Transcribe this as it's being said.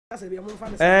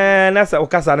Nasa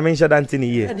ukasa na mention that in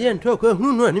here. Ade ento ko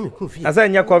hunu no ani me kufi. Asa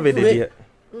nya covid de.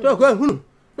 To ko hunu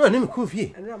no ani me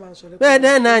kufi. Be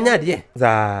den na anya de.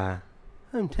 Za.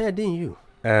 I'm telling you.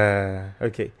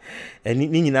 Okay. Ni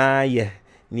nyina ye.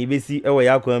 Ni besi ewo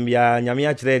yakwan bia nyame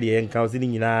a kire de enka osi ni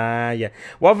nyina ye.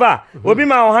 Wofa, obi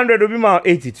ma 100, obi ma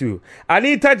 82.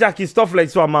 Anita Jackie stuff like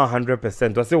so ma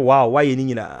 100%. I say wow, why you ni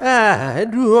nyina?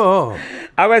 Do oh.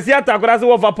 Awesi atakora se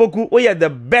Wofa Poku, we are the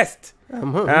best. K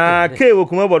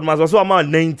Okuma bod mas so amount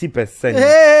 90%.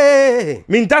 Hey.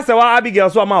 Mintase wa Abigail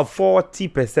so amount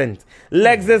 40%.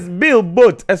 Lexus Bill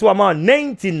boat so amount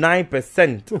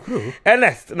 99%.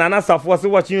 Ernest Nana Safo so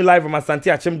watching you live from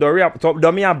Asante Akyem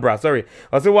Domia sorry.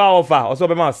 Also wa offer also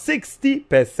amount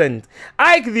 60%.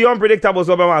 Ike the unpredictable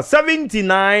so amount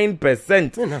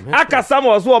 79%. Akasam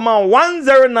also amount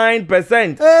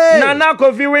 109%. Nana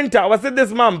Kofi Winter was it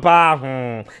this man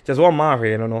pa just one man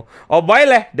here no. Or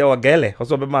boile there were girl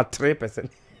also be my 3%.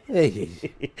 Hey,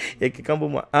 kikambo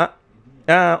mo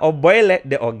oboile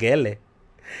de ogele.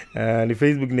 The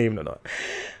Facebook name no.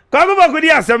 Kweku Poku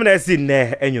dia asem na esi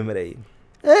ne enwumere yi.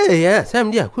 Yeah,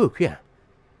 Sam dia Kweku.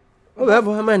 O ba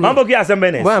bo mani. Mambo ki asem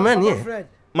be ne. Bo mani.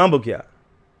 Mambo ki a.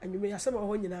 Anwume asem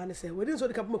ho nyina ne se. We din so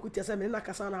de kapo makuti asem na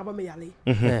kasa na aba me yale.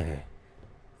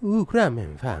 Kura me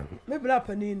mfa. Me bla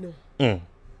pani no.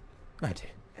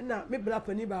 Ate. Na me bla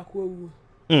pani ba ko awu.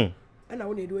 Ana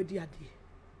wo na edo adi ade.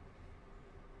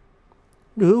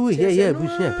 Do ye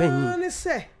busu pani. Ne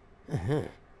se.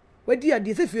 Wadi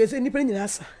ade se fie se nipa nyina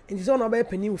asa. Enti so na ba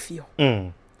pani wo fie.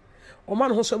 O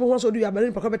man ho so do ya bale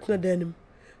nipa ka betena danim.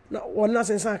 Na wona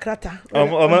sensan krata. O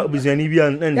busuani bi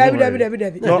an.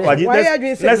 Dabi. No,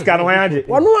 let's can why ade.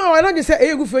 Wono a wona je se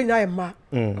eyegu fie nyina ma.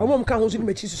 O mom ka ho so ni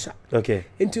machi susa. Okay.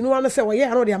 Enti no wana se wo ye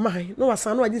ano de amahan. No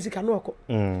wasan no agin sika no okọ.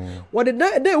 Wo de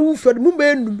da wu fie mu ba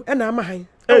enum e na amahan.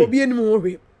 Obi enim ho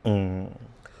hwe.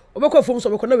 Obekọ fom so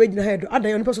obekọ na we gina head.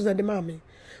 Adan oni person de maame.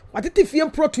 Watete fie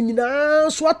mproto nyina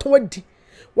so aton adi.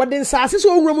 Wode nsaase so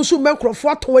onwura so menkrofo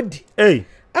aton adi.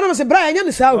 Ana me se bra anya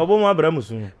ne saa. Obo mu abra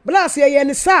musu. Bla se ye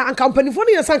ne saa anka companifo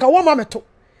ne saa anka wo ma meto.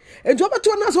 Enti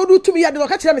obeto na so do tumi ya de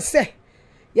ka kire me se.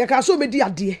 Ye ka so medi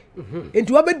ade.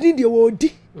 Enti obedi de wo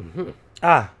di.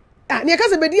 Ne ka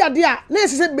se medi ade a na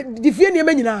se di fie ne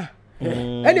manyina.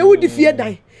 Ene wo di fie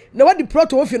dan. Na wadi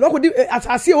proto wo fie no ko di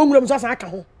asase onwura so asa aka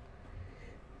ho.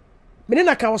 Mene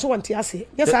na ka wo so wante ase.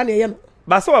 Ye saa na ye no.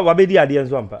 Ba so wa be di ade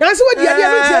enso ampa. Na se wadi ade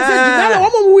no se jina na wo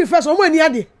mo wi first wo mo ani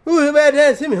ade. Wo be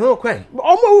de se me ho kwan.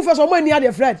 O mo wi first wo mo ani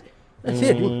ade Fred.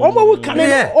 Se du. O mo wi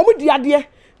kane o mo di ade.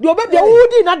 De obe de wo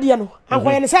di na de no. Anko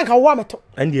ye ne se ka wo ameto.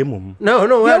 Ande emom. No,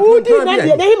 wo di na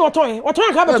de ne hi no ton. Wo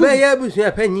ton ka ba tu. Ba ye busu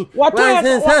apanyi. Wo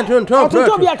ton ton.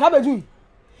 Ton bi aka ba tu.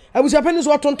 Abusu apanyi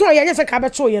so ton ton ye se ka ba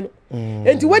to ye no.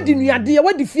 Enti wadi nuade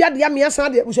wadi fie ade am ye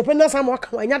san de abusu apanyi san mo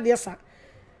aka anya de sa.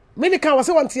 Many can was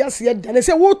want to see it, and they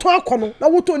say, what talk on, now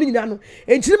what to Nino,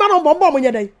 and Chilman on Bomb on your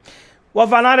day. What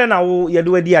Vanada now, you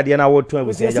do a dear, and I will tell you.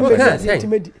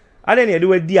 I didn't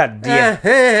do a dear.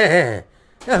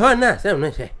 I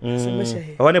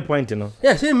want a point, you know.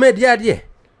 Yes, he made the idea.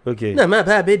 Okay. No, my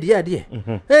baby, the idea.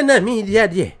 And I mean the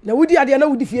idea. Now, would the idea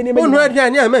know if you name?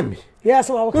 Yes,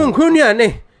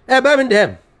 Kunyane, a babin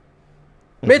them.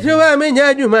 Better I mean,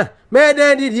 Yaduma, mad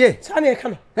daddy, dear. Sunny,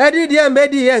 come. I did your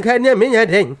baby and can you mean a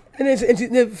thing? And it's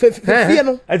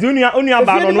as only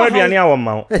about on where the hour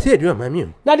mount. I said, you're my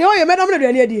mule. Now the oil madam, the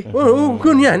idea. Oh,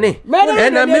 Kunyane, madam,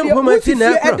 and I mean, who might see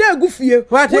now. I dare go for you.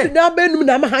 What did now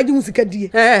Benham hiding sick? No,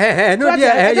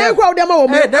 dear, crowd them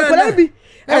over. I'm going to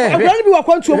be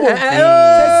welcome to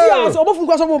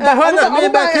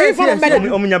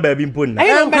a baby pun. I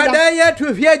am yet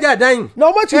to fear that dying.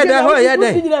 No much and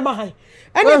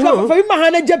you come for him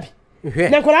behind a jab.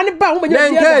 Nakolani ba wo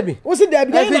nya wo se da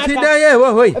bi na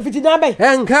if it na bai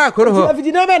en ka koro if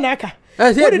it na bai na ka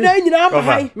wo de na nyina ma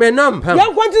hai me nom pam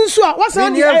yan kwantin so a wasa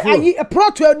ni ayi a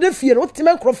proto de fie no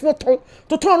teme nkrofo to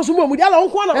no so mu di ala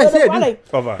won na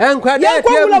en kwa da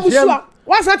tie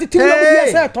wasa tete wo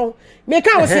mu se ton me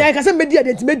ka wo se ai ka se medi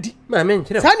ade ntimedi ma me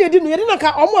nkire sa ne di no ye na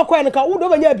ka omo akwa na ka wo do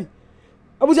banya bi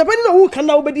abuja pani na wo kan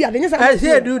na wo bedi ade nya sa I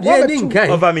say do dey din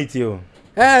kan over me too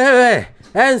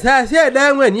and say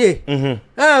that when ye,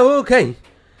 okay,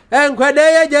 and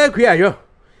Quadaya Jaquio,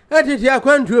 at it your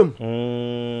quantum.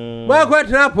 Well, what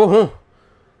trapo?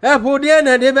 Apple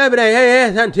Diana de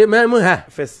Babra, Santi Mamuha.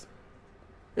 First.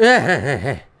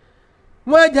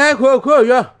 What Jaco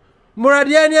Coyo,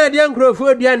 Moradiana,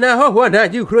 Diancro, Diana, what are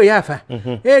you, Croyafa?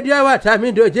 Edia, what I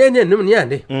mean to Jane and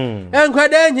Numiandi. And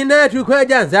Quadanya to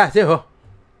Quajan, that's it.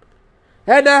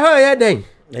 And a hoya day.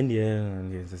 And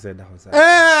yes, I said that was.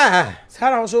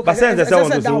 Sarah also. But since I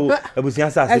said so, I was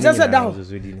saying something.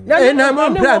 Yeah, no,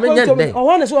 I'm not going to. I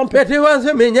want to one petty ones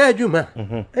a mania juma.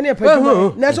 Any a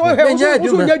petty. That's all I have.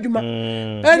 Juma.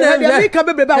 And I come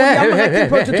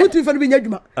about 2 for the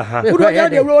Juma. Who don't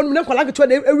have their own like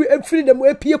to freedom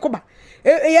where Piacoba.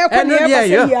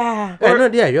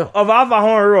 Of our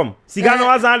home room. Cigano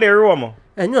was on the room.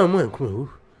 And your man crew.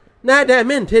 Not that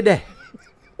meant today.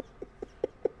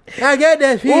 I get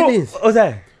the feelings.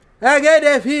 I get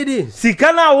the feelings.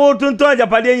 Sikana wo tonton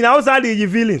Japan na outside the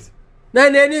feelings. Na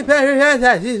any person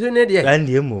has this one there. And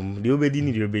the mum, the obedi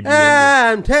ni the obedi.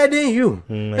 I'm telling you.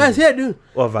 I said you.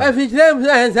 If it's them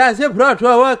and I say brought to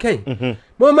working.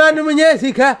 Mama no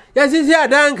munyesika, yes is ya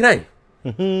dan cry.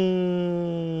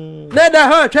 Na da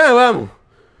ho twa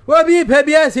wo bi pa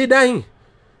bi asidan.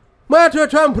 Mato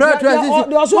Trump brought us this.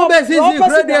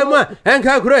 Fredino and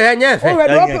Kakro and Yafe.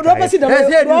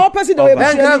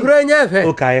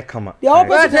 Okay, come on. The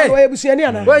opposite way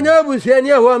Busiana. When you're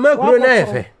Busiana, one macro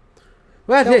nafe.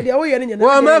 What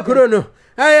one macrono?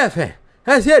 I have.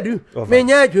 I said, you,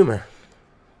 Menyajuma.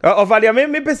 Ovalia,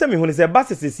 me pesa me when say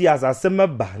basis is as a summer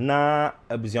na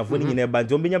abusian for in a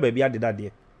banjombia baby at that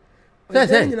day.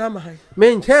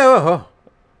 Men chair.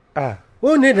 Ah,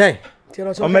 who need I?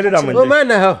 O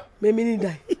man, me mini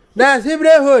die. That's every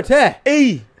hotel.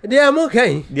 Hey, they are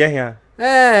okay. Dear,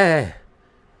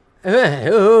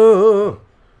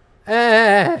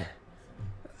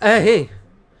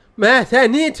 Master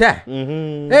Anita.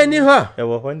 Anyhow, I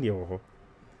will find you.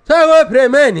 So what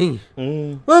premani?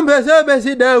 One person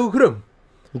sit down, crum.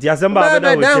 Diasamba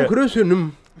down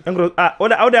cruisunum.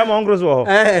 What out there mongrels were.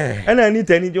 And I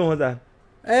need any Jones.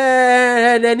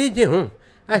 And I need you.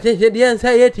 I think the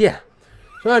answer yet here.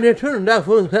 So they turned down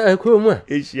for Kuma.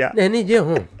 They need you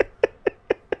home.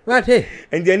 What?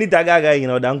 And the Anita Gaga, you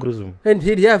know, down cruisum. And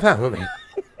did you found me?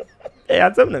 I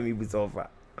had some of me with so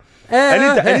far.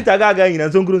 Anita Gaga in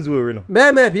a Zon Cruise.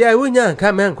 Maybe I wouldn't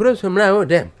come and cruise from now,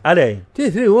 them. Are they?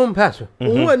 3 won't pass.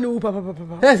 One new papa.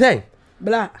 That's it.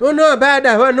 Blah. Oh, no, bad.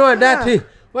 I want no that.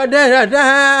 What there?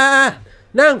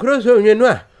 Now cruise on you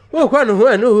know. Oh, one who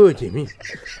I know who to me.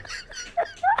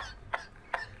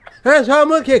 That's how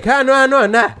much I can't know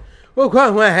now. Oh,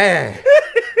 come my hair.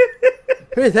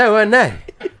 Please, I want night.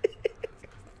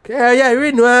 I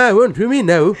read no, I want to me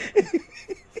now.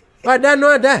 But I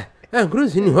know that I'm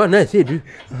cruising when I see you.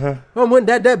 Oh, when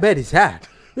that bed is hard.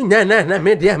 No,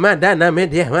 media, madana,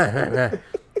 media.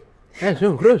 That's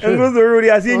so close. And goes the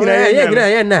Rudy, I see you.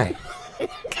 Yeah,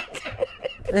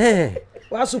 eh,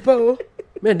 what's super?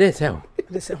 Men, that's how.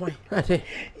 This is why. I say,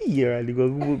 here I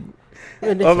go.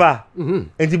 Over.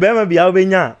 And the Bama be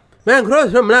Albania. Man,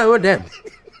 cross from now with them.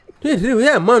 This is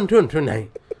a mountain tonight.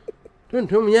 Don't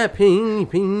tell me a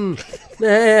ping.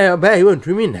 Nah, by one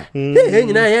to me now.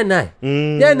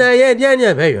 Then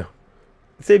I bayo.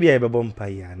 Say be a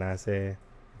bompire, and I say,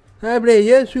 I blame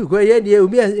yes, you go yet, you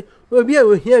will be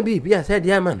able here be a said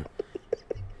yaman.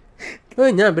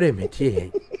 Oh, now bring me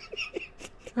tea.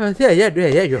 I say, yeah,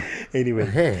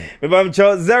 anyway, I'm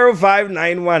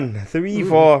 0591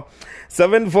 34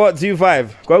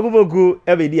 7425. Kweku Poku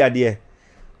every day.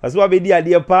 That's why we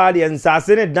did party and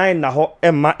Sassene dine na ho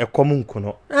Emma a common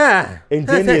cono. Ah, and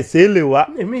then say what?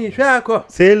 Me traco.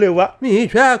 Say what? Me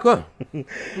traco.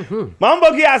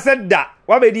 Mamboki, I said that.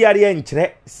 What be the idea in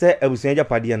tre? Say, I was saying your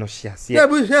party and no shares. Yeah,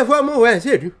 we have one more way,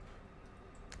 said you.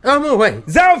 I'm away.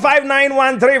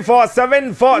 0591 34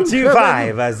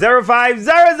 7425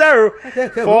 0500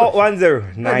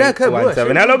 410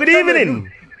 917. Hello, good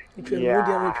evening.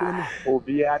 Yeah.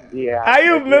 Are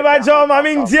you never John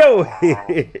Mamin Joe?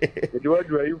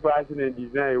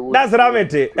 That's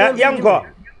Ramete. Yanko.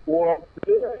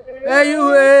 Are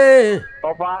you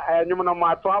Papa, you know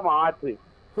my trauma.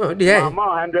 Oh, dear.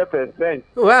 100%.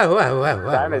 Wow.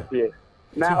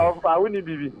 Now, I wouldn't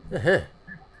be.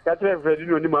 Catherine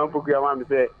Fredino, Poku Maame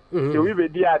say, you be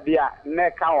dear,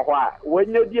 neck how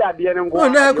when you dear, and go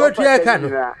now go to your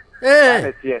cannon.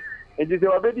 It is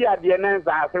already at the end of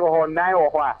the 9 or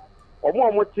what. Or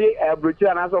more muti, a brutally,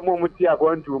 and as a moment are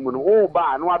going to moon. Oh,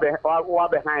 bar, no,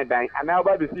 behind dying, and now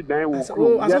by the seat dying. Okay,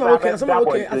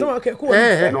 cool.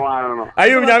 Are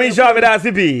you Yami Shaw with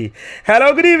RCP?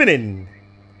 Hello, good evening.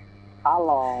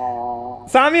 Hello.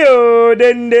 Samuel,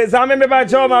 then Sammy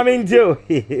Bacho, Mamin Joe.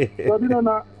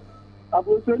 I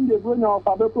was saying the going of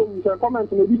a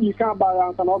comment maybe you can't buy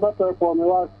another for me.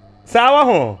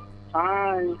 Sawa.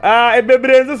 Ah, a baby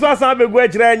is so some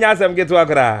which ran as I'm get to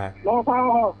Accra.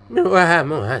 No, I have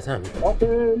more Sammy.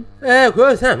 Okay.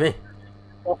 Go Sammy.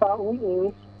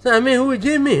 Sammy, who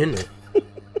Jimmy?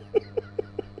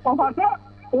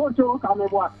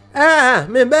 Ah,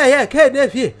 me ba ya ke de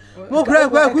fi. Mo kura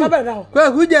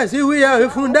kwa ku ja si wi ya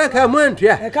funda ka mo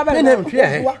ntua. Me na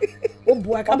ntua. O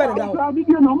bua ka ba da.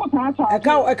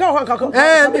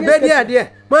 Me be dia de.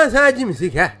 Mo san ji mi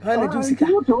sika. Ha na ju sika.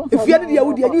 Efia de dia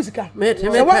wo dia ju sika. Me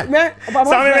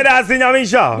Sammy me da sinya me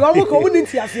sha. Do mo ko woni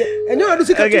ntia se. Enyo na do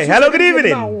sika. Okay, hello, good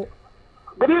evening.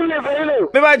 Good evening,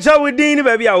 Fredino. Me ba chow with Dean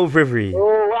baby I will free. Oh,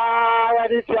 wow,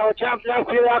 this is our champion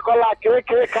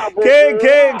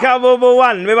KK Kabobo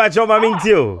 1. Me ba chow ma min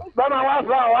tio.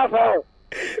 What's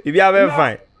Bibi a be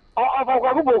fine.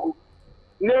 Kweku Poku.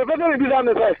 Ne be do bi da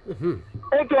me fe.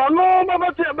 Eto no ba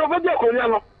be akonya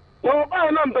no. So ba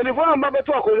na mpelifo ba be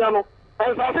to akonya no.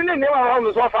 Ensa se ne wa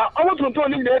ho so fa. Omo tuntu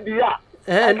ni na di ya.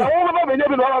 Ka wo ba be ne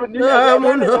bi no ba di.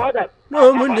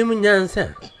 No mo ni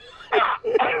munyansa.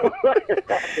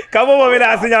 Come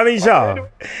on, Misha.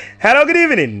 Hello, good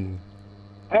evening.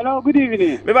 Hello, good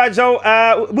evening. Me ba chow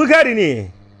Bukari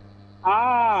ni.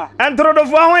 Antro do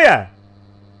fwa hoya.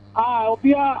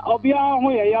 Obia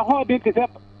hoya ya ho de te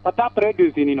pata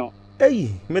produce ni no. Hey,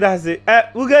 me da se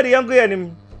Bukari yanko ya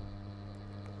nim.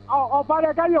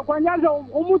 Pare ka yo kwanya zo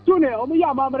umutu ne omu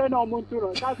ya mamre na omuntu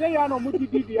no. Ka se ya no muti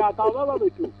bibi ya ka baba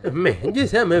betu. Me ji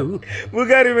se me hu.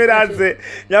 Bukari me da se.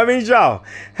 Ya Misha.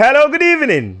 Hello, good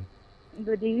evening.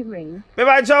 Good evening. Me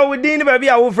ba chow with Dean baby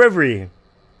I will free.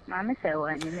 Mama say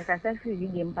one, me ka say free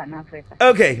game pa na free.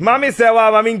 Okay, mommy say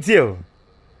wa ma min tio.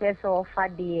 Yes, so fa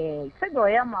de. Se do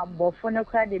ya ma bofo no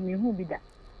kra de mi hu bi da.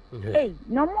 Hey,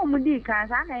 no mo mu di kan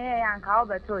sa na ye yan ka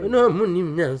obeto yi. No mo ni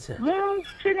munyansa.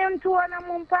 Chinem to na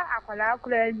mo pa akwala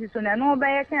akura ji so na no be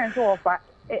ye kan so ofa.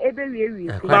 Ebe wi.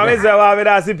 Mommy say wa me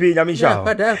da se pi nya Misha.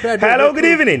 Hello, good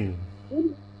evening.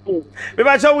 Me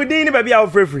ba chow with Dean baby I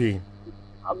will free.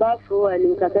 About for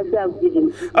and ka say am.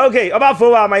 Okay, about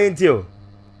for wa ma yin tio.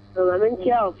 So ma men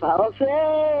chia ofa.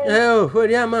 Oh, for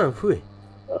dia man fu.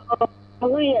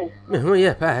 Oh yeah. Me hu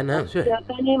ya pa na so. Ya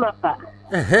ka ni ma pa.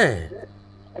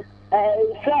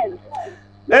 Friends.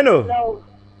 Hello. So,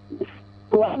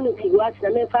 one of you watch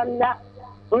them from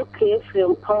okay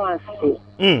from policy.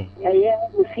 Yeah,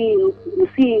 you see.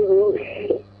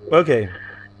 Okay.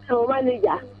 So,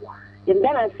 manager, you've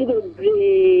done a civil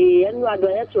bray and you are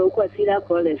going to consider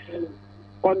college.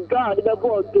 Or God, the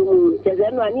board to just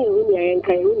anyone new and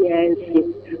can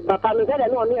see. Papa, no, I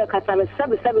know near Catana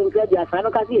 7 graduates. I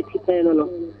don't see a ticket. No.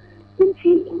 You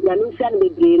send me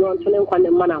green on to them when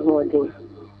the man are holding.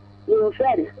 You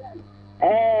friend,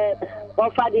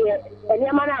 offer the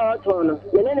any man out on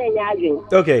the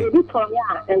okay.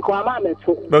 And Kwama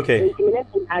okay.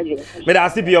 Me da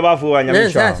sipi oba fo anya me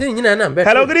sha.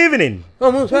 Hello, good evening.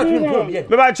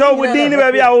 Me ba chow with Dean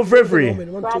baby I will free.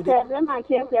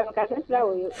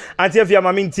 Auntie if you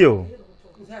ma min tio.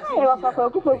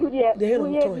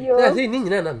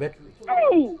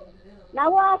 Na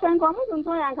wa san ko mu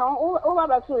tun yan kan o ba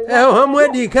ba so o mo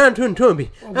di kan tun bi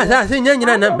asa se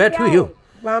nyanyina na betu yo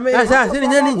asa se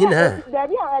nyanyina da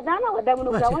dia da na da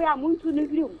mu ka ya mun tun ni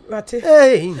biu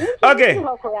hey okay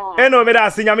eno me da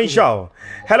sinya mi show.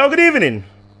 Hello, good evening.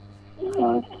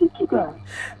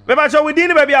 Me ba chow with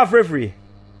Dean baby I free.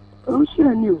 O se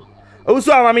ni o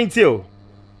so ama min tio.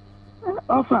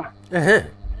 Ofa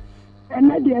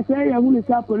na dia say ya hu ni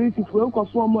sa police fo ko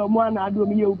fo mo na ado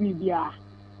mi ye obi bia.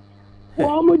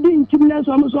 Omo din kimna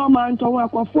so so man to wa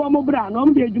ko fo mo bra no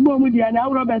mo de djumo mo dia na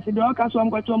Robert de o ka so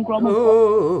ko tom kro mo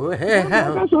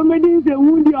ka so me din se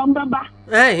wu di o mbaba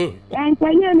en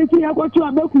tanye ni ti ko to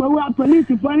abekuma wa police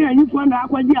fo na yi fo na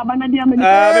akwaji abana dia me me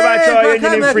ba cho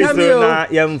yen ni free so na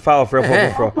yem foul for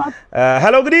fro.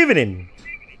 Hello, good evening.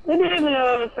 Good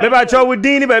evening. Me ba cho with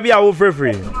Dean baby I will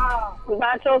free.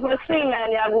 Ba cho for sing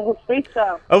and ya go free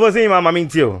so. Over see mama min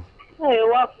tio. Hey,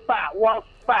 what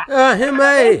him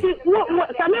ai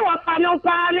Sami wa fa no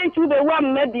pa le tu be wa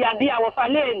media dia wa fa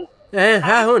len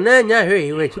ha ho na nya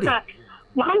hwe we chiri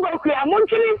Mambo ku amon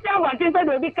chiri sia wa tin se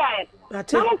do bi kai na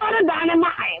mo fa da ne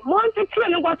mai mo ti tire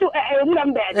no go to mu na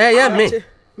mbe ya me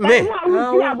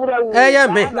ya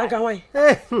me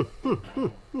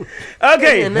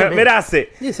okay me da se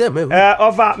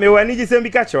offer me wani ji sem bi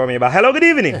ka cho me ba. Hello, good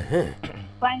evening.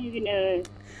 Fine evening.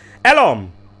 Hello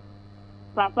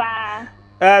Papa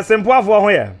sempo afo ho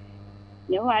ya.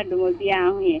 Yo wa do mo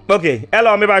bia ho ye. Okay,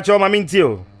 hello me ba cho ma min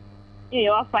tio.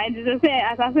 Yo wa fine to say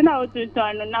asase na o tu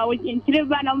ton na o intire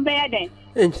ba na mbe ya den.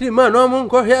 Intire ma no mo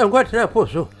nko hwe nko tena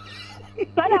poso.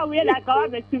 Para we la ka wa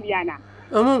be tu bia na.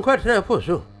 Mo nko tena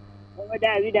poso. O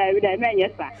da vida me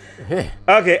yesa.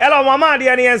 Okay, hello mama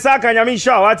dia ni ensa kan ya min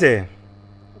sha wate.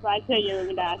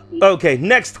 Okay,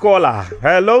 next caller.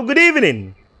 Hello, good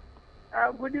evening.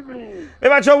 Good evening. Me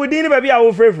ba cho we din baby I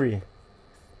will free.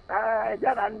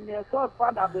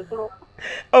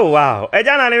 Oh wow.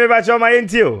 Ejana ni me ba cho my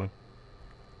intio.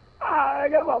 Ah,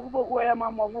 ya ba Poku ya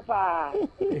mama fa.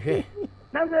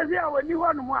 Na se ya woni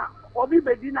wonu mu a, obi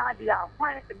bedi na ade a,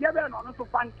 kwan dia be no no so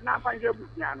fan na fan je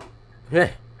busia no.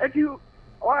 Eti o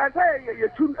say ye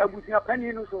tun abusia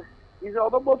pani no so. Is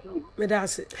obobofu. Me da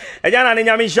se. Ejana ni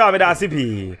nyame sha me da se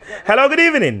pi. Hello, good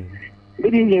evening.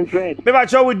 Good evening, Fred. Me ba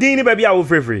cho with Dini baby a wo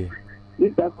free.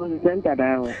 This is for center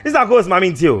down. This is course mama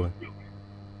intio.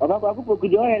 Oba Kweku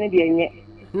Poku jo ya ne de enye.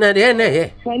 Na de na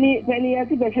ye. Pani ya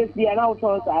ti be hwesi dia na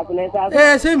auto sa so na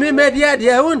sa. Se me media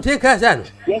dia won take us an.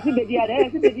 Yes be dia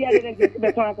de se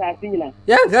be ton sa sinila.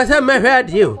 Ya ga se me hwa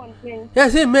dia o. Ya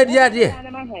se media dia.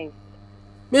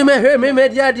 Me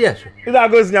media dia. This is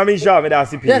course nyame sha me da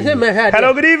se pi. Ya se me hwa dia.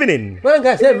 Hello, good evening. Wan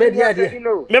ga se media dia.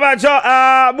 Me ba cho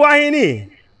Buahini.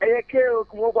 Hey,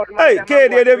 K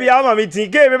de be ama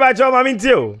meeting. K me ba cho mama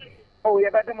intio. Oh,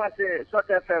 you better must say Short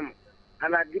FM.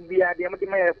 And I give you the Amati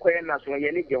Queen as well.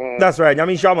 That's right.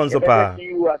 Nyame sha man so pa.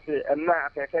 You as a man,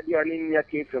 I said you are in your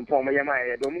case from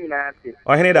Yamaya, Domina.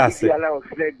 Oh, he that's it. Allow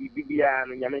Freddy, Bibia,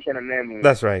 and Yamishan and name.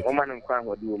 That's right. Woman and Crown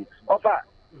would do. Offer.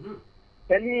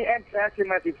 Any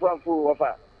estimative form for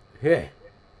offer. Yeah.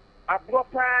 A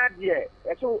proper dear.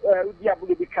 So,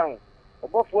 Diablo become.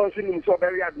 Above one swinging so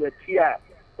very at the tear.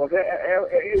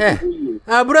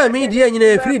 Abra me dia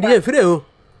nyina free dia free o.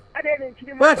 I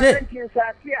didn't what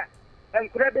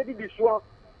and credit be so.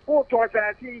 Who taught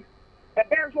that he a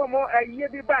dance more a year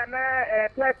be banner, a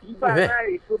platty banner.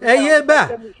 A year ba.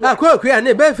 A Kweku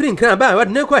ne be free kan ba what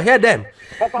ne kwa hear them.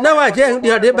 Now I just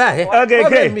the ba. Okay,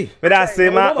 okay. But I say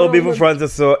ma obi for front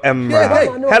so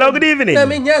hello, good evening.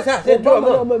 Me nyasa se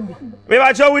to. Me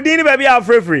ba cho with Dini baby a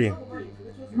free.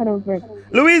 Hello, Fred.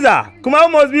 Louisa, come on,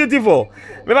 most beautiful.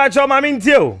 Me ba cho mama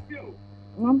intio.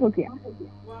 Mampokia.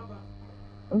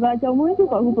 But you're going to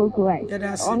Kweku Poku, right?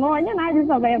 Oh, no, you're not just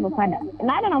a very father.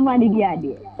 And I don't know what the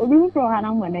idea. Obi from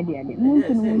Hannah, one idea.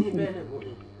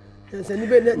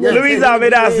 Louisa, me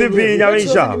da sipi, nyame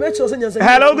sha.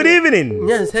 Hello, good evening.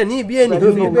 Yes, and he be any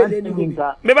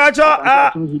me ba cho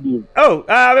me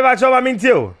ba cho mama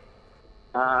intio.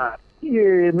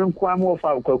 Ye no kwa mo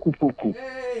fa Kweku Poku.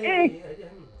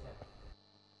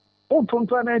 O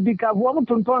tonto na di ka bo mo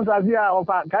tonto nsazi a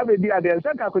ofa ka be di ade se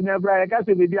ka konya bra ya ka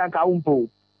se be di aka umpo.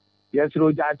 Yes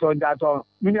ro jato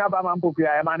mini aba man poku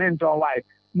ya ma ne nton wai.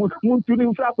 Mu tuni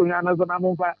mfra konya na zo na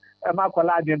mo fa e ma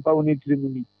kola ade mpa oni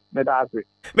trimuni. Me da ase.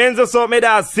 Menzo so me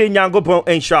da ase nyankopon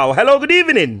enshaw. Hello, good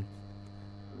evening.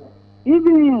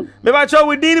 Evening. Me ba cho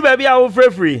with Dini baby a wo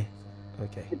free.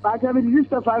 Okay.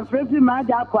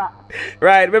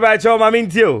 Right, me ba cho mama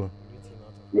intio.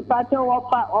 The party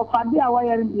of Fadia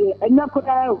wire and not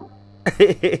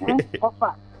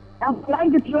offer. I'm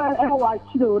trying to try and watch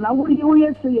you. Now, what do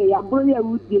you say? I'm brilliant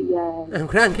with you. And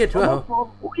crank it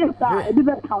well. Yes, I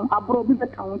didn't count. I broke the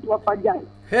count to a Fadia.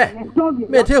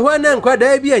 Me te one and quite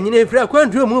a be in a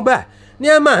quantum muba.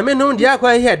 Near my men on the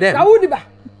aqua here. Then I would be back.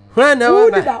 When I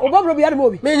would be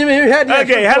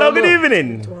okay, hello, good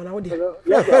evening.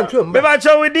 Me ba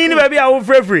cho with Dini baby a wo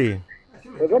free.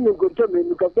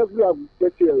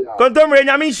 Kontomre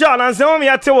nyame sha na se me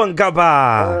ate won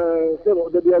kaba.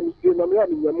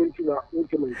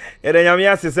 Ere nyame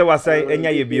ase se wasai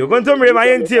enya ye bio. Kontomre ma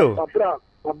yentio.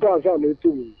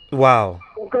 Wow.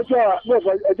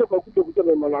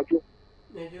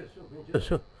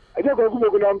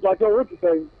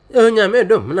 Nyame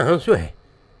dom na hanso e.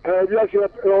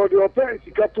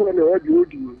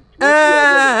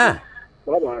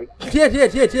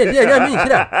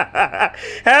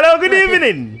 Hello, good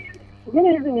evening. Good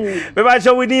evening. Baby,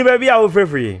 we need baby our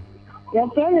free. Yeah,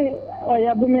 sorry. Oh,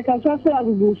 yeah, but me can trust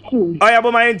you soon. Oh, yeah,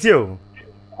 but my intio.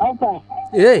 Okay.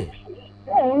 Hey.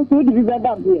 Oh, so did you get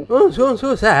that here? Oh,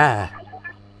 so sad.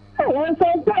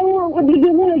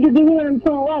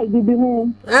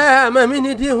 Ma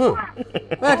mini di hu.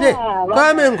 Ate,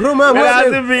 come and gruma.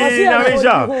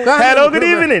 Hello, good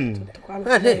evening.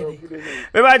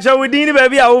 Baby, we need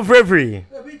baby our free.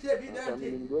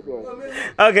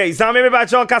 Okay, so me ba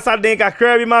cho kasa den ka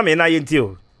krabi mama na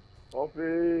yentio.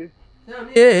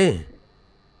 Eh.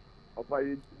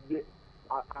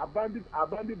 Abandi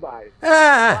by.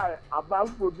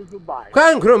 Abandi produce by.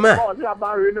 Kwan kroma.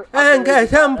 Anka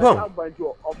sampo.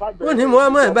 Woni mo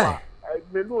ama ba.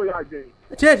 Me no ya je.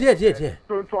 Tie.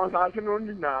 Transaction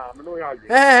only na me no ya je.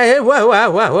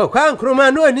 Wa. Kwan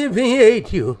kroma no ni fin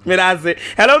hate you. Me da say.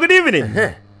 Hello, good evening.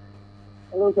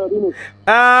 Hello, Fredino.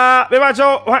 Me ba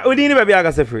cho odini baby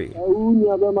aga se free. Uni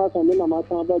aba ma san na ma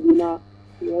san ba bi na.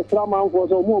 Tra man for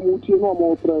so mo mu tie no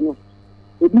mo frɛ no.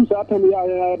 do something.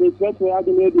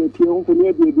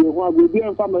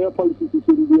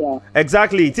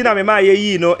 Exactly. Tina me ma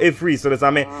ye no e free so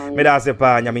that me da se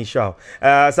pa nyame show.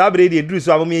 Sabre dey do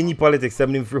so am any politics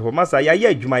sem free ho. Masa ya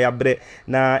adwuma ya bre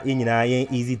na nyina yen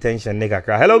easy tension ne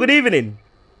kakra. Hello, good evening.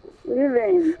 Good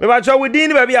evening. Me ba cho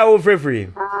within baby a wo free.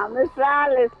 Mr.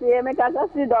 Alice, me ka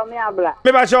si do me abla.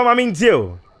 Me ba cho ma min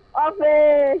tio.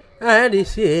 Ofe.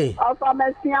 This is. Ofa me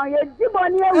sian ye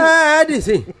diboni e. This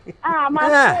is. My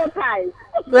soul ties.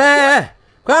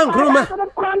 Kwan kruma.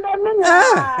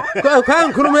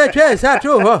 Kwan kruma che sa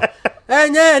tu ho.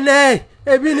 Ne.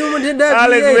 Ebinu mun da.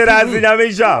 Alex me da si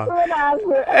nyame show.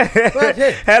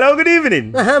 Hello, good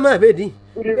evening. Ma bedi.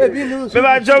 Ebinu. Me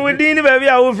ba cho within baby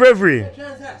a wo free.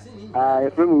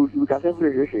 From you can say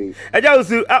free. Eja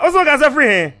usu also can say free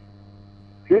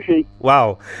he.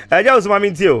 Wow. Eja usu ma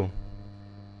min tio.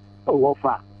 Oh,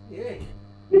 Wofa.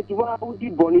 Eti wa udi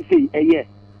boni sei eye.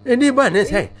 Eni ba ne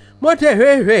sai. Mo te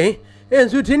hwe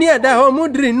ensu tini ada ho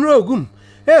mudri nrogum.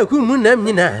 Ku mu nam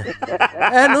nyina.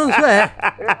 Enu nso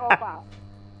Ofa.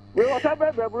 We wa ta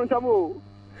be bru nsamo.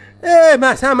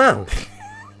 Masama.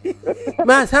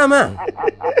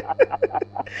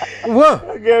 Whoa.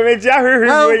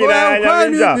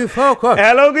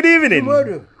 Hello, good evening.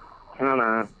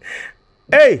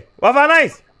 Hey, what a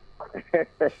nice.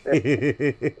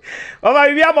 What are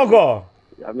you Agogo?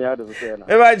 I'm out of the center.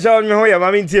 If I join me,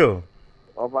 I'm in too.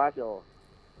 Of Asho.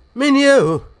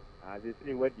 Menu. I just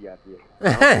see what you are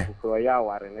here. So I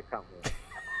are in the camp.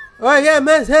 Oh, yeah,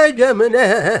 message German. Oh,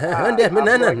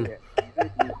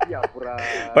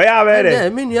 yeah, very. I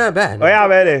mean, you're bad. Oh, yeah,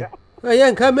 very. I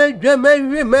am coming,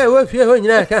 German, my wife, you're in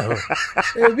your account.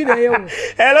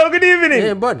 Hello, good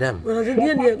evening. Bottom.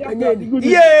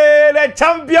 Yeah, the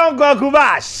champion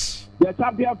Gokubash. The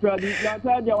champion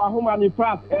Fredino, you are home and in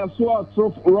fact, so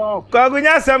wrong.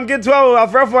 Kogunya some get 12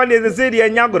 of rough one is the city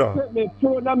and Yagro. Me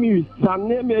throw me, some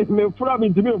name me from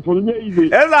into me for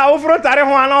me. As I offer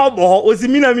Tarihuana or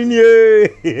Simina Mini.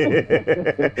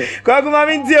 Koguma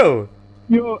means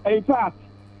you, in fact,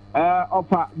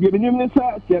 the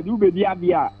minister said, you be the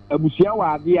idea, a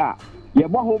Bushiawa idea. You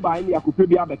bought home by me, I could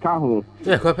be a Becaho.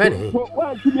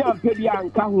 Why should you pay the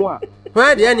Ankahua?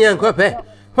 Why the Anyan Cope?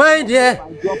 Why, dear,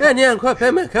 Anyan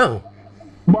Cope, my count?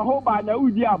 But home by the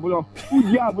Udiablo.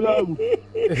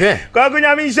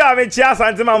 Kogunya Misha,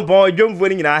 Asante Akyem Jump for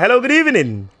you. Hello, good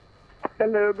evening.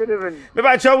 Hello, good evening. Maybe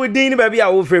I show with Dean, baby, I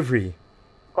will free.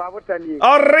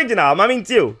 Original, mammy,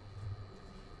 too.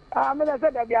 I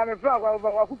said that I am a frog of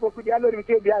Kweku Poku. I don't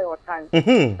care your time.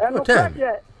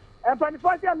 And for the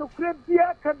first time, no crib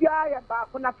beer, Kabia,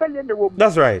 when I fell in the womb.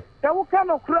 That's right. There will come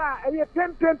a cry, and you pay.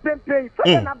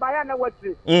 And I buy an award.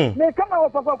 May come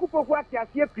out of Kweku Poku as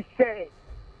you say.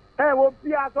 I will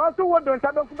be also what don't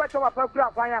I don't come back to a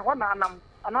program. I am one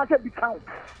and I said, become.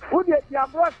 Would you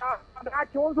have brought I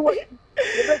chose what you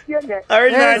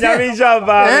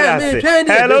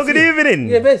hello, good evening.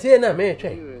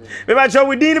 Maybe I show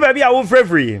with Dean, baby, I will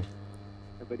free.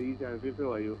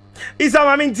 Is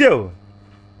I'm in too.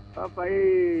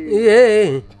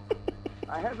 Yeah.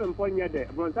 I haven't pointed there.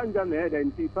 Bronson head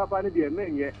and see Papa and dear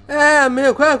men yet. Me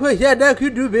Kweku here that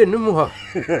could do be no more.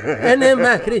 And then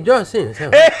Macri Johnson.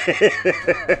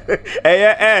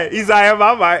 Is I have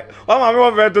my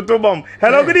over to bomb.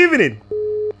 Hello, good evening.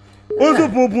 Also,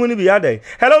 Pupuni be other.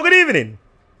 Hello, good evening.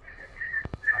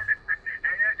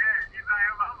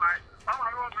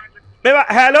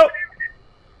 Hello.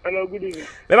 Hello, good evening.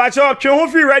 Maybe I show you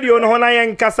free radio on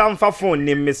Honayan Kasamfa phone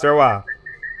name, Mr. Wa.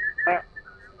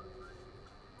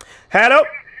 Hello.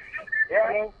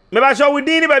 Hello. Maybe I show with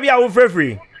Dini, baby, I will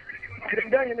free.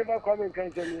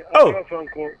 Oh,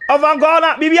 of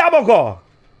Angola, Bibi Aboko.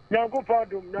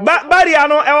 Buddy, I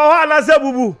know, I say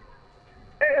boo.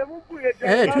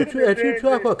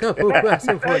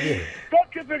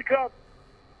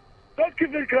 Don't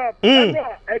keep it crap.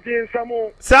 Again, some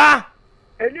sir.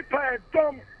 Any pie,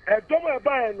 Tom, a Doma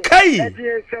Kai.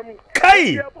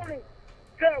 Kai.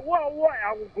 What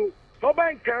I will go. No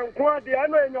bank can go the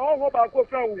other in all about go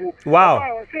from. Wow.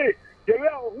 I say, the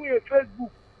real who is Facebook,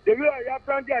 the real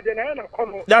Yaprandia, the Nana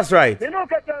Cono. That's right. You know,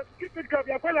 keep it crap.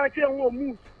 You're going to won't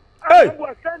move. Hey.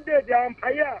 Sunday, the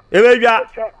Empire.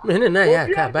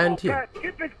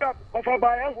 Keep it crap of a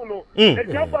Bayahuno. The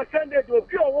jump Sunday to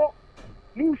pure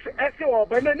move SO,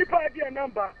 but any party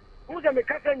number. Who's a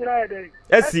Mecca United?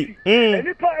 See.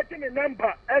 Any party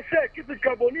number, I say, keep it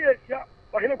Cabonia,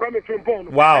 or he'll come from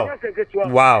Bone. Wow.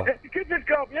 Wow. Keep it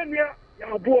cup,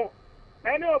 your boy.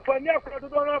 I know for near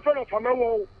Cordon from a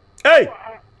wall. Hey,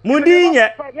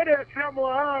 Mundinya.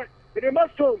 The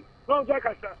Muslim, no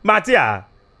Zacasa. Matia.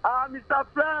 Mr.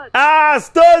 Fred.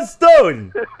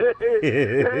 Stone.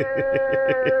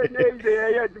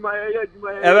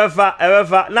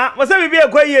 Ever. Now, what's up? Be a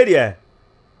quiet here.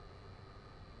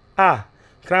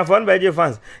 Can phone by your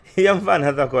fans? Young fan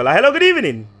has a call. Hello, good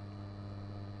evening.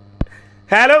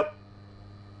 Hello.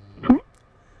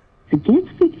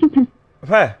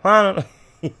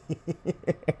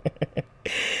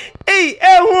 Hey,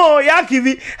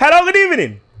 Yakivi. Hello, good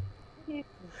evening.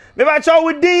 Maybe I chow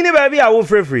with Dini, baby. I will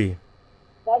free.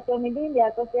 I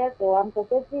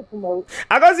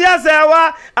got the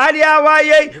Adia,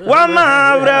 one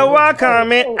man, what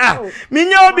come in?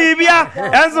 Minyo Bibia,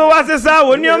 and so was the sound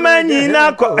when your man in Maybe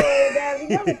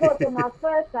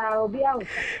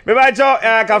I chow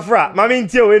Kafra, Mammy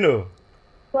Tio.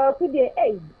 So today,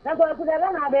 that's what I put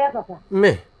on there, Papa.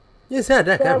 Me. You said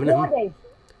that coming.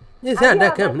 You said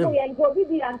that coming.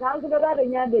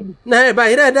 Nay,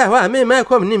 by that, I may my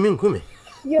come in Kume.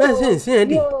 I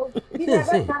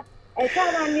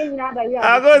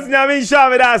was Namin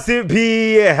Shamida CP.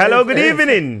 Hello, good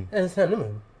evening. Yes,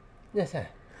 sir.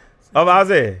 Of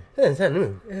Aze. Yes,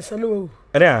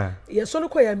 Yes, so no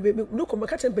come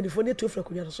catch and for the 2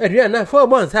 frequent. Adriana, 4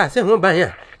 months, I say, one by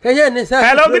here.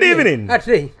 Hello, good evening. At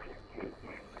 3.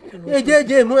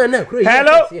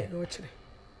 Hello.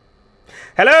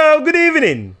 Hello, good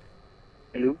evening.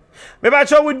 Hello. Maybe I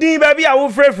show with D, baby. I will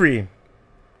free.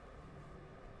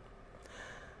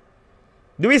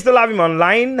 Do we still have him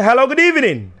online? Hello, good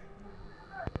evening.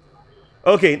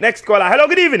 Okay, next caller. Hello,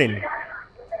 good evening.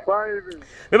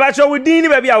 Maybe I show with D,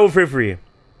 baby. I will free.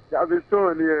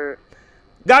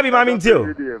 Gabi, Mammy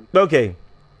too. Okay.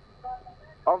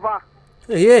 Over.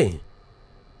 Yay.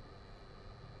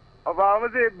 Over, I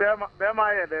was a Bema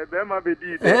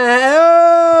Bedi.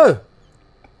 Oh,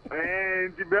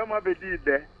 And the Bema Bedi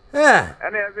there.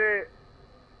 And I say,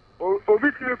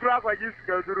 obviously, crap like this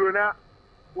go through now.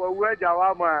 Well, where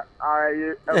Jawama,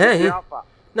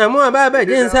 now more about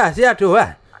Jens, I see to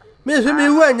her. Miss me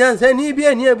one chance and he be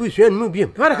a near bush and move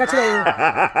him. What a catch.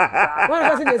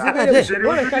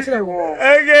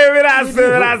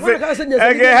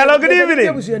 Okay, hello, good evening.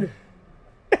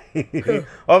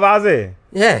 Of Aze.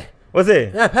 Yeah. What's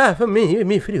it? Apart from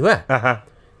me free.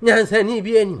 Yes, and he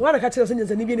be any. What a catch us in the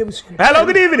Hello,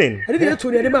 good evening. I didn't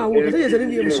to the amount.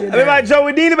 I Joe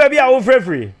with Dini, baby. I will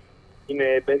free. In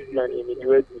a best man in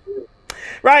the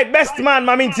Right, best man,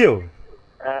 Mammy too.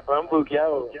 I'm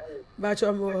Bukiao. But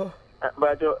I will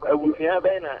hear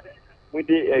Bena with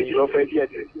the offer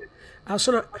yet. I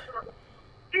saw not.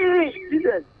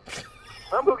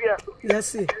 I'm Bukia.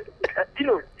 Yes, you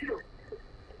know.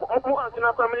 I want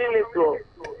to family go.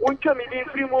 Won't you be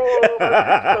free more?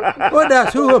 What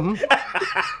that's whom?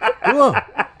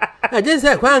 I just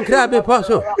said one crab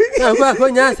apostle. I'm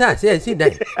going to say, see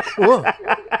that.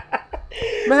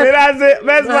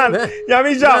 Best man,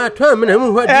 Yamisha.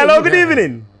 Hello, good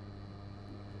evening.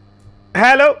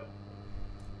 Hello.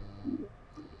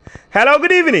 Hello,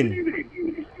 good evening.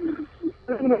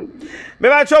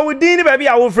 Maybe I show with Dini, baby.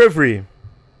 I will free.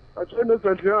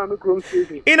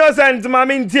 Innocent,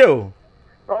 Mammy too.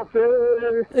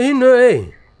 You know, eh?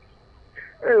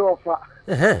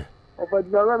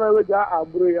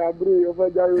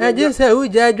 I just say, who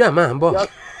judge your man, boy?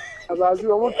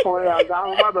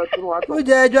 Who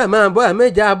judge your man, boy? I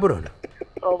made Jabron.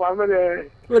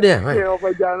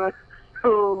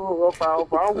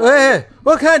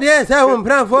 What kind of yes, I won't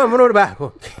plan for a road back.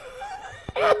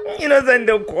 Innocent,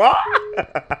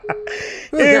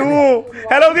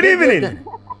 hello, good evening.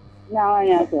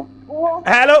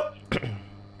 Hello.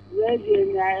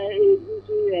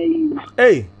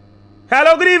 Hey.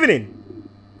 Hello, good evening.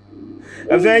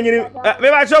 I'm saying you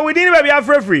maybe I show we didn't maybe I'm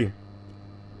free.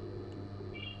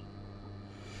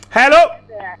 Hello.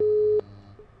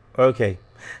 Okay.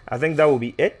 I think that will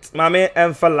be it. Mame,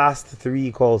 and for last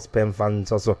 3 calls, pen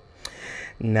fans also.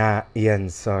 Nah, Ian,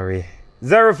 sorry.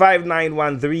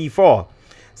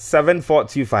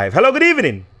 0591347425. Hello, good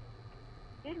evening.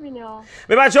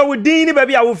 Maybe I show with Dini,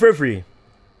 baby, I will free.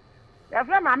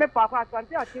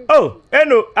 Oh,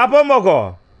 hello,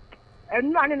 Apomoko.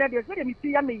 And no, I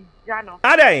see me, Jano.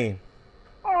 Ade.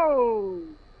 Oh,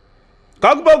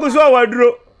 Kweku Poku so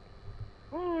wadro.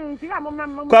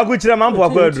 Kweku chira mampo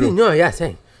akwadro. No, yes,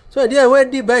 saying. So dear, where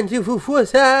the banji fufu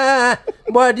sa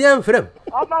body and frame.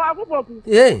 Oh, Kweku Poku.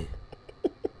 Yeah.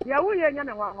 Yeah, we are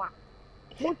yana wa.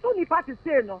 Mo so ni party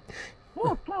say no.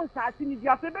 Mo ton sa ti ni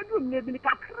dia fe bedroom ne bi ni ka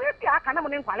creepy aka na mo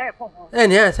ne nkwala e ko.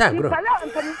 And yes, I grow. Nkwala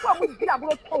nkwala ko mo di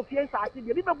aburo to fie sa ti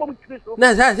bi be bo mo tire so.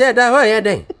 Na sa say that why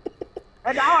then. E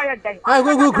da ho ye den. I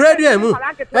go credit mu.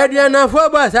 Adriana for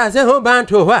boss I say ho ban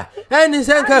to wa. Any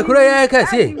sanka kro ya ka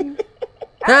say.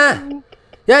 Ha?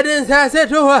 Ya den sa se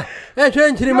to ho. E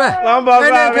twen chirima.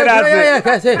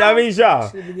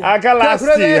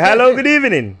 Hello, good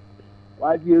evening.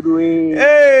 What you doing?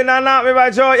 Hey, Nana, me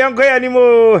ba cho yang ko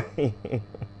animo.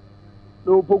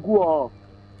 No Poku.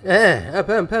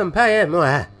 Apam pa ye mo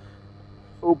ha.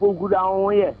 O Poku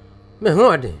down here. Me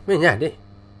ho de, me nya de.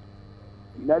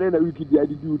 Na na wiki dia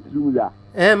di do through that.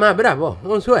 Ma bravo,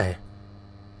 on so e.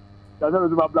 That's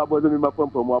not my bravo so me ma pom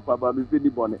pom apa ba me fini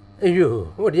bone. Eyo,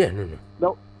 o de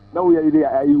no. No we are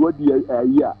there what the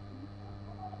year.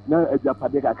 Na e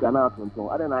japade ka kana tonton.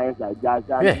 Ada na yen sa ja.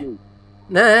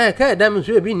 Na ka dam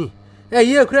so bi ni.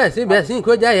 Ye kura se be sin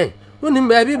ko ja yen. Unim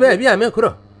ba bi a me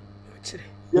kuro.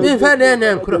 Me fa de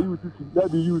na kuro.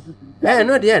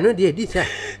 No de di sa.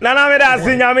 Nana me da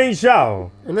sin nyame nsha.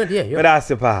 No de yo. Me da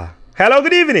se pa. Hello,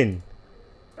 good evening.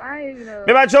 Fine.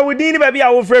 Me ba cho we din ba bi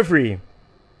a wo free.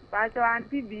 Ba cho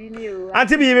Auntie B ni o.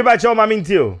 Auntie B me ba cho mama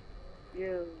nti o.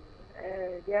 Yo.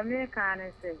 The American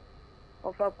say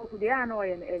Wofa Kweku de ano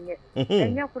ye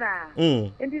enye kura.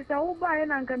 Enti sa wo ba ye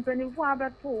na company fu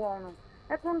abeto won no.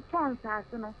 E ton sa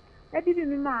so no. E di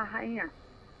mi ma han ya.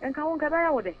 Enka won ka ba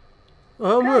ya wo de.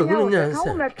 Oh mo hu nya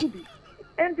sa.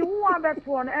 Enti wo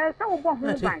abeto no sa wo bo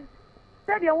ho ban.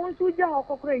 Sa de won su ja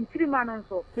hokokora ntiri ma no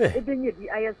so. E benye bi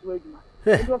ayeso aduma.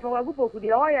 Enti Wofa Kweku Poku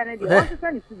de o ya na de won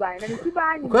se ni suban na ni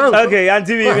suban ni. Okay,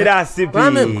 Auntie B me da se pi.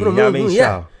 Nyame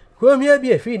nsha.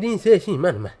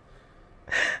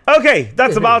 Okay,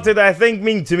 that's about it. I think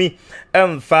mean to me,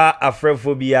 fa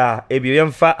afrephobia,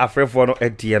 fa afrefo no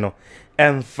etieno,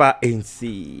 fa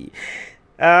NC.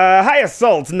 High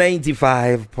Assault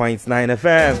 95.9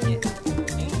 FM.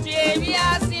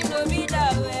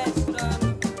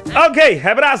 Okay,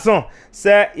 hebrason.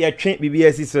 Say ye train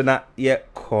BBS so na ye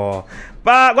call.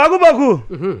 Ba Kweku Poku.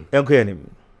 Enko yanim.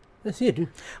 See do.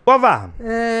 Wofa.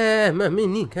 Mami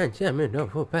ni kan cha me do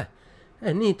fo pa.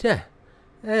 Anita.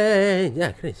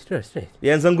 Ja Christos.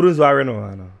 Yen san grun so are no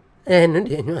ano. No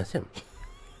de nyu asem.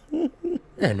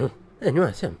 No, nyu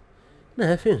asem.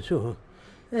 Na fin so.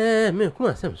 Me ku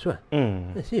asem so.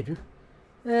 See do.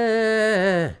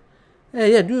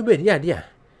 Ya do be dia.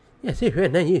 Ya se hwe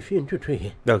na ye fin tutu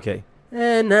he. Okay.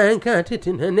 Na kan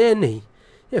titin na ne.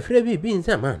 Ya fre bi bin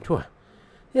sama to.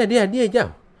 Ya dia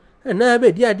ja. Na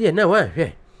be dia na wa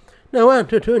hwe. Na wa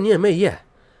tutu ni me ya.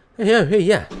 Ya hwe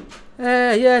ya.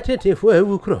 Ya tete fo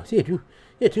ewu kro se tu.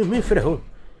 E tu mi fre ho.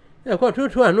 E ko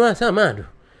tutu anu asamado.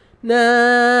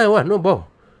 Na wa no bo.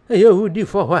 E yo di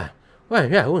fo wa. Wa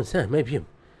hwe a won san ma biem.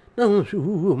 Na won su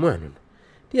hu mo anu.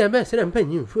 Dia be sere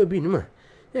mpanyin fo bi numa.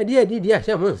 Ya dia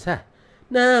asha mo nsa.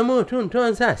 Na mo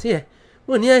ton sa se.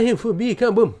 Woni ahimfo bi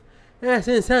ka bom.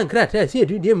 Sen san krata se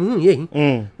du de mu yen.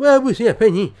 Wa bu se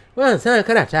panyin. Wa san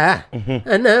krata.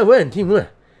 Ana wa ntimu.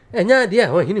 Enya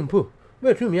dia wa hinimpo.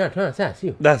 Betu mi atwa sa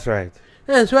se. That's right.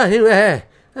 So I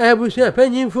bu se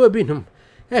panyin fo bi num.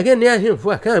 Again ne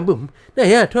ahimfo aka bom. Na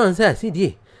ya ton sa se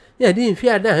die. Ya di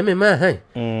mfia da me ma han.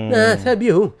 Na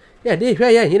sabi o. Ya de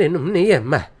hwa ya hire num ne ye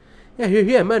ma. Ya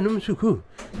hwe ma num suku.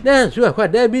 Na so akwa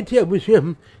da bi ti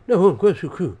abusuam. Na ho nko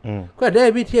suku. Kwa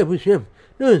da bi ti abusuam.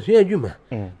 No nsu adwuma.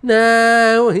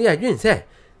 Na o ya dwen se.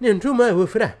 Ne ntuma wo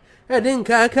fra. Adin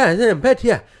ka se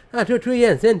mpatia. Atoto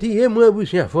ye nsenti ye mu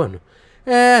abusuafo no.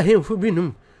 Hemfu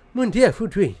binum. Munti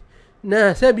afutwe.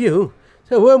 Na sabi o.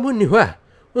 Se wo mu ni hwa.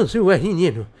 Onsu wa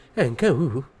hinye no. Anka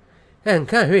hu.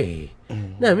 Anka hwe.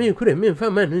 Na me kure me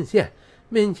mfa manu nsia.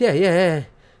 Me ntia ye.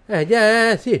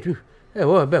 Aja setu.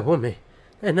 Wo be ho me.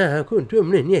 Na kuntum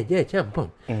ne ni aja champon.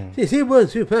 Si bon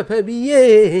su papa bi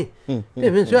ye.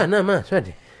 Me so na ma so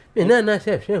de. Me na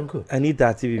chef shenko.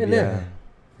 Anita TV bia.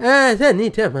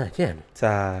 Anita ma chan.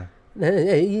 Ta. Na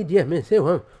yi dia me se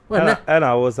won. Wana.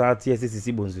 Ana wo sa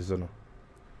TSCC bonsu so no.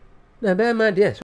 Na be ma dia